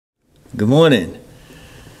Good morning.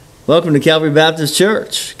 Welcome to Calvary Baptist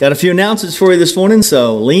Church. Got a few announcements for you this morning,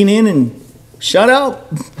 so lean in and shut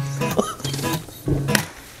up.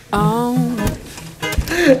 I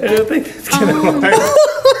don't think it's gonna work.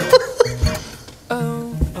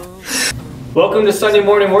 Welcome to Sunday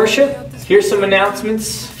morning worship. Here's some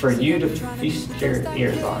announcements for you to feast your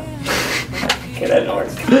ears on. Okay, that didn't work.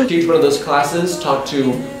 Teach one of those classes, talk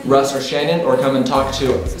to Russ or Shannon, or come and talk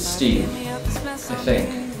to Steve. I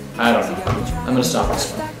think. I don't know. I'm gonna stop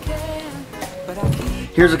this one.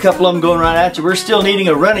 Here's a couple of them going right at you. We're still needing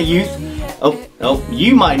a run of youth. Oh,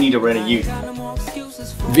 you might need a run of youth.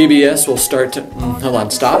 VBS will start to... hold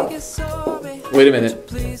on, stop. Wait a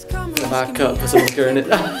minute. Back up, because someone's carrying it.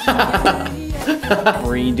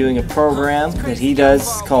 We're doing a program that he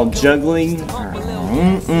does called juggling.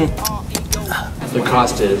 The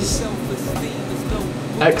cost is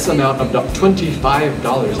X amount of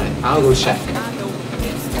 $25. I'll go check.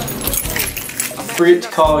 Free to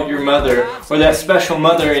call your mother or that special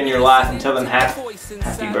mother in your life and tell them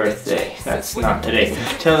happy birthday. That's not today.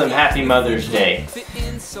 Tell them happy Mother's Day.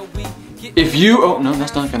 If you... oh, no,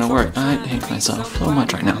 that's not gonna work. I hate myself so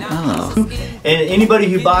much right now. Oh. And anybody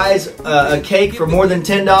who buys a cake for more than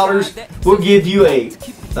 $10, we'll give you a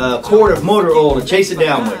quart of motor oil to chase it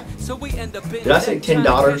down with. Did I say $10?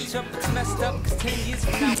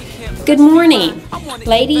 Good morning.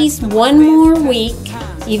 Ladies, one more week.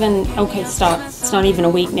 Okay, stop. It's not even a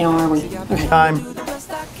week now, are we? Okay. Time.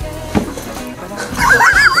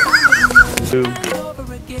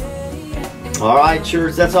 All right,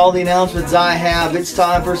 church, that's all the announcements I have. It's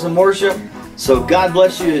time for some worship. So God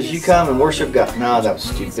bless you as you come and worship God. No, that was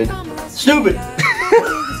stupid. Stupid!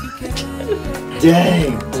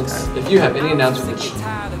 Dang. If you have any announcements...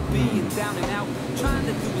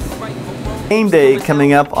 Game day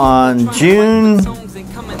coming up on June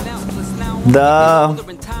the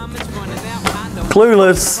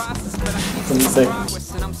Clueless.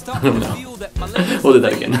 I don't know. We'll do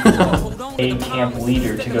that again. A camp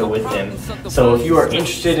leader to go with them. So if you are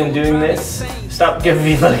interested in doing this, stop giving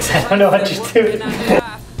me looks. I don't know what you're doing.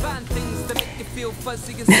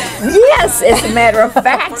 Yes, as a matter of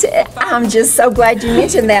fact, I'm just so glad you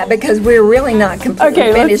mentioned that because we're really not completely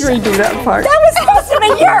finished. Okay, let's redo that part. That was supposed to be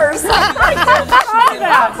yours.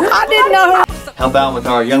 I didn't know. How about with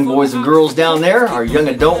our young boys and girls down there, our young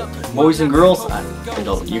adult boys and girls?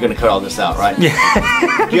 You're going to cut all this out, right?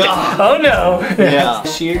 Yeah. Oh no. Yeah.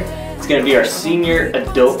 This year, it's going to be our senior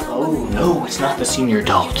adult. Oh no, it's not the senior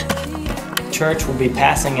adult. Church will be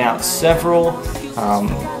passing out several.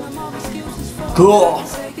 Cool.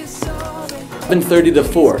 7:30 to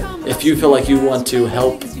 4. If you feel like you want to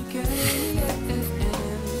help.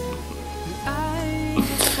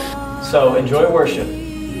 So enjoy worship.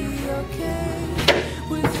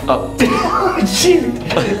 Oh. Shoot.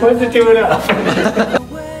 What's it doing up?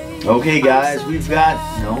 Okay, guys, we've got...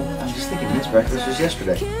 No, I was just thinking men's breakfast was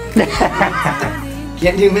yesterday.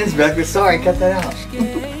 Can't do men's breakfast. Sorry, cut that out.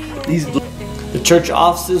 The church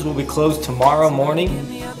offices will be closed tomorrow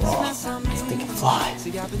morning. Oh, let's think it fly.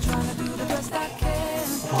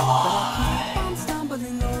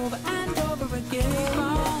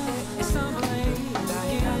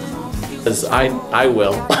 Because I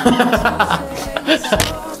will.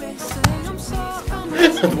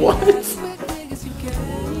 What?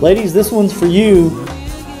 Ladies, this one's for you.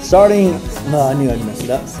 Starting... No, I knew I'd mess it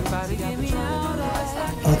up.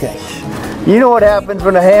 Okay. You know what happens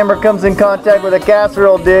when a hammer comes in contact with a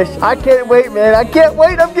casserole dish. I can't wait, man. I can't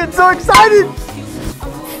wait. I'm getting so excited.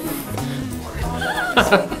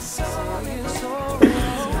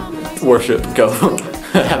 Worship, go.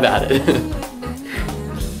 Have at it.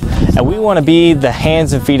 And we want to be the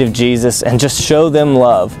hands and feet of Jesus and just show them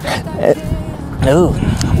love. Ooh.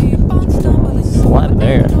 A lot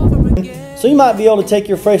there. So you might be able to take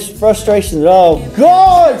your frustrations. Oh,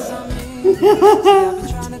 God!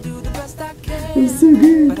 It's so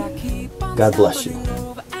good. God bless you.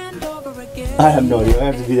 I have no idea. I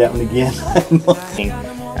have to do that one again.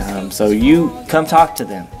 So you come talk to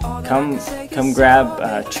them. Come grab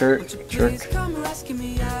Chuck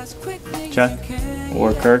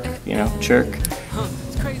or Kirk, Chirk.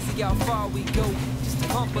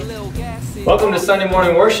 Welcome to Sunday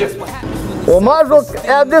morning worship. Well, might as well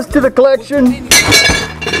add this to the collection.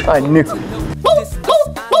 I knew.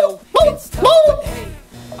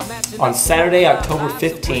 On Saturday, October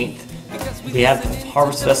 15th, we have the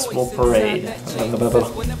Harvest Festival Parade.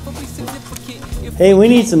 Hey, we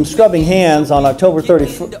need some scrubbing hands on October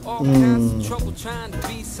 30th.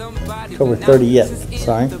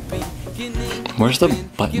 Sorry. Where's the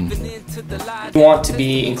button? If you want to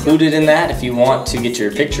be included in that, if you want to get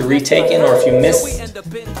your picture retaken, or if you missed,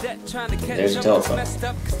 there's a telephone.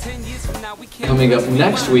 Coming up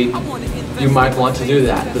next week, you might want to do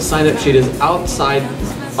that. The sign-up sheet is outside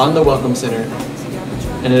on the Welcome Center,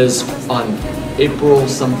 and it is on April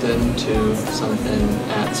something to something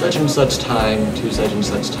at such and such time to such and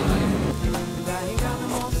such time.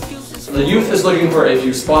 The youth is looking for a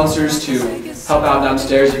few sponsors to help out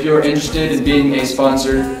downstairs. If you're interested in being a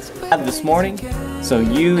sponsor This morning, so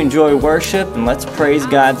you enjoy worship and let's praise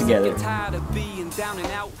God together.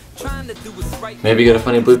 maybe get a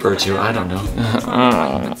funny blooper or two, I don't know.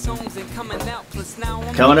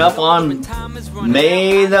 Coming up on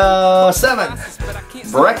May the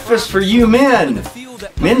 7th, breakfast for you men.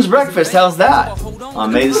 Men's breakfast, how's that?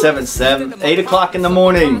 On May the 7th, 8 o'clock in the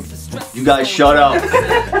morning. You guys shut up.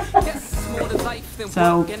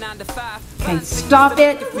 So, okay, stop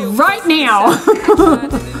it right now.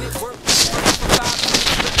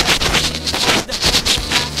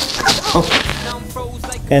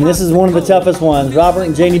 And this is one of the toughest ones. Robert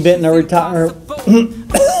and Janie Benton are retiring.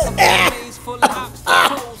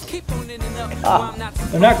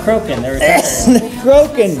 They're not croaking, they're retiring. They're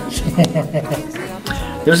croaking.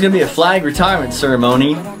 There's going to be a flag retirement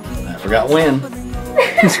ceremony. I forgot when.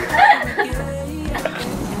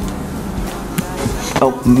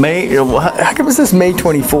 Oh, May. How come it says May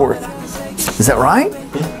 24th? Is that right?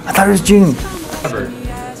 Yeah. I thought it was June.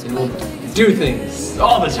 We'll do things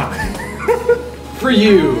all the time. For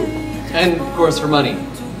you. And of course for money.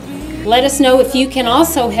 Let us know if you can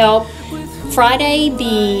also help Friday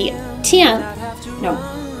the 10th. No.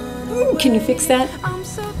 Can you fix that?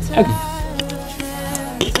 Okay.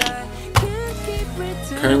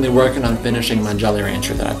 Currently working on finishing my Jolly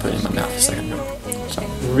Rancher that I put in my mouth a second ago. So.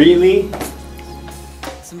 Really?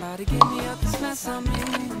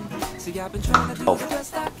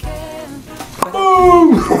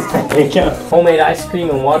 There you go. Homemade ice cream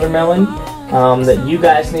and watermelon that you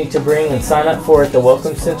guys need to bring and sign up for at the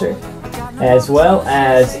Welcome Center, as well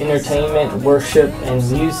as entertainment, worship, and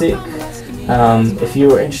music. If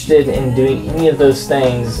you are interested in doing any of those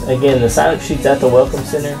things, again, the sign-up sheet's at the Welcome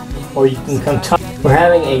Center, or you can come talk. We're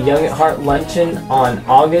having a Young at Heart luncheon on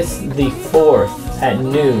August the 4th at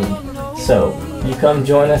noon. So you come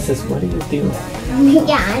join us. What are you doing?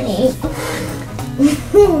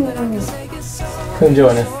 Come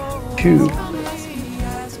join us.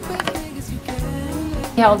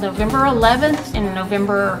 Held November 11th and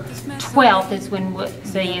November 12th is when the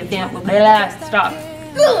event will be. Stop.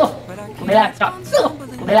 Stop.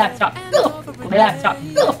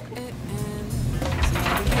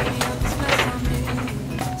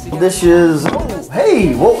 This is. Oh,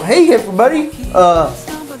 hey, well, hey, everybody.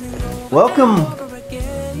 Welcome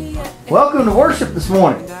to worship this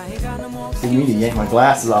morning. See me to yank my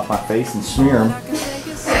glasses off my face and smear them.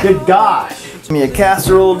 Good gosh. Give me a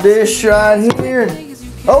casserole dish right here.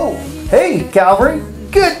 Oh, hey, Calvary.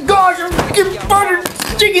 Good gosh, I'm getting buttered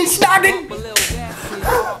chicken stocking.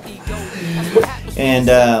 And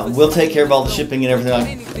we'll take care of all the shipping and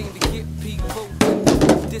everything.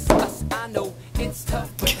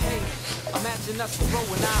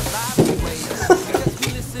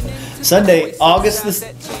 Sunday, August?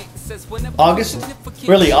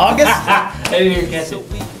 Really, August? I didn't even guess it.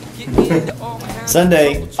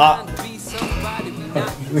 Sunday,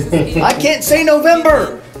 I can't say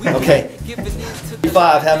November. Okay.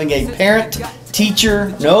 5, having a parent.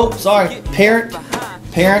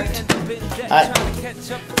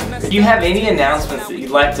 If you have any announcements that you'd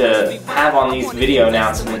like to have on these video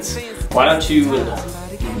announcements, why don't you...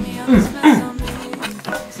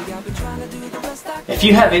 If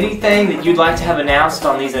you have anything that you'd like to have announced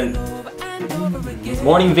on these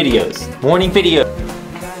morning videos.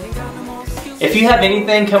 If you have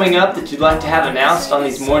anything coming up that you'd like to have announced on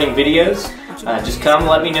these morning videos, just come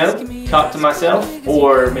let me know. Talk to myself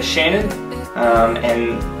or Miss Shannon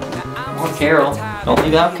or Carol. Don't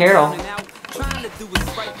leave out Carol.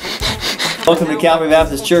 Welcome to Calvary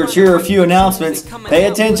Baptist Church. Here are a few announcements. Pay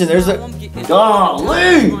attention. There's a...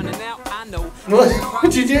 Golly!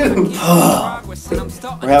 What'd you do?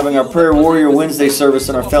 We're having our Prayer Warrior Wednesday service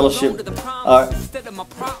in our fellowship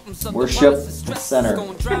worship center.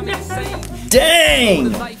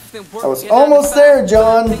 Dang! I was almost there,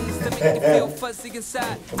 John.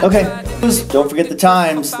 Okay, don't forget the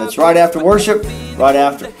times. That's right after worship, right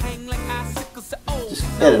after. Just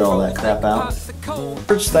edit all that crap out.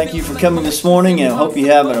 Church, thank you for coming this morning, and I hope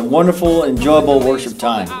you have a wonderful, enjoyable worship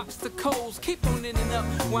time.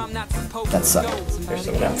 That sucked. There's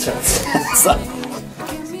some announcements.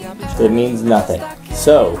 It means nothing.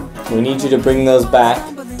 So, we need you to bring those back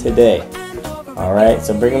today. Alright,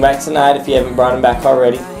 so bring them back tonight if you haven't brought them back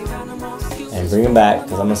already. And bring them back,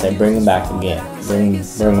 because I'm going to say bring them back again. Bring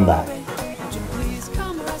them back.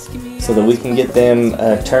 So that we can get them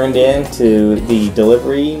turned in to the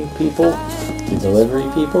delivery people.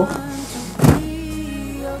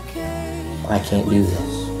 I can't do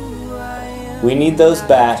this. We need those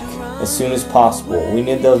back as soon as possible. We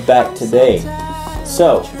need those back today.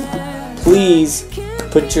 So, please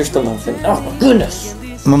put your stuff in. Oh my goodness!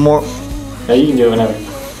 Yeah, you can do it whenever.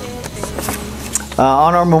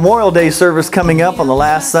 On our Memorial Day service coming up on the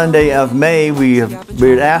last Sunday of May,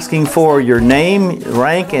 we're asking for your name,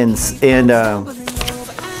 rank, and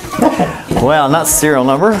well, not serial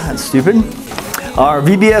number. That's stupid. Our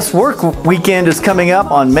VBS work weekend is coming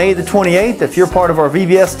up on May the 28th. If you're part of our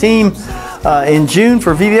VBS team in June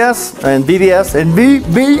for VBS and VBS and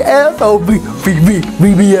VBS.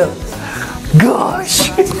 Gosh.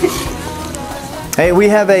 Hey, we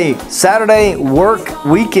have a Saturday work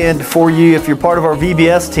weekend for you if you're part of our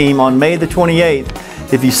VBS team on May the 28th.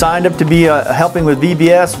 If you signed up to be helping with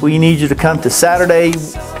VBS, we need you to come to Saturday.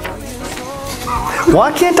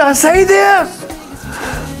 Why can't I say this?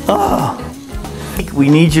 Oh. We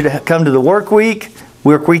need you to come to the work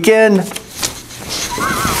weekend.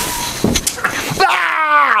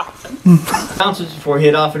 Announcements before we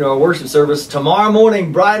head off into our worship service. Tomorrow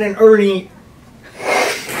morning, Brian and Ernie.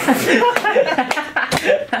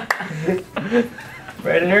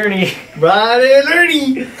 Brad and Ernie.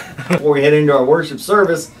 Before we head into our worship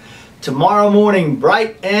service, tomorrow morning,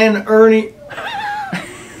 Bright and Ernie.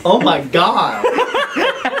 Oh my God.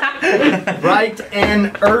 Bright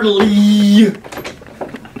and early.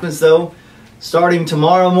 So, starting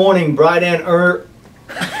tomorrow morning, Bright and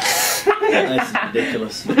That's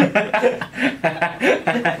ridiculous.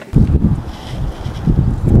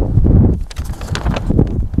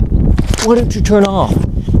 Why don't you turn off?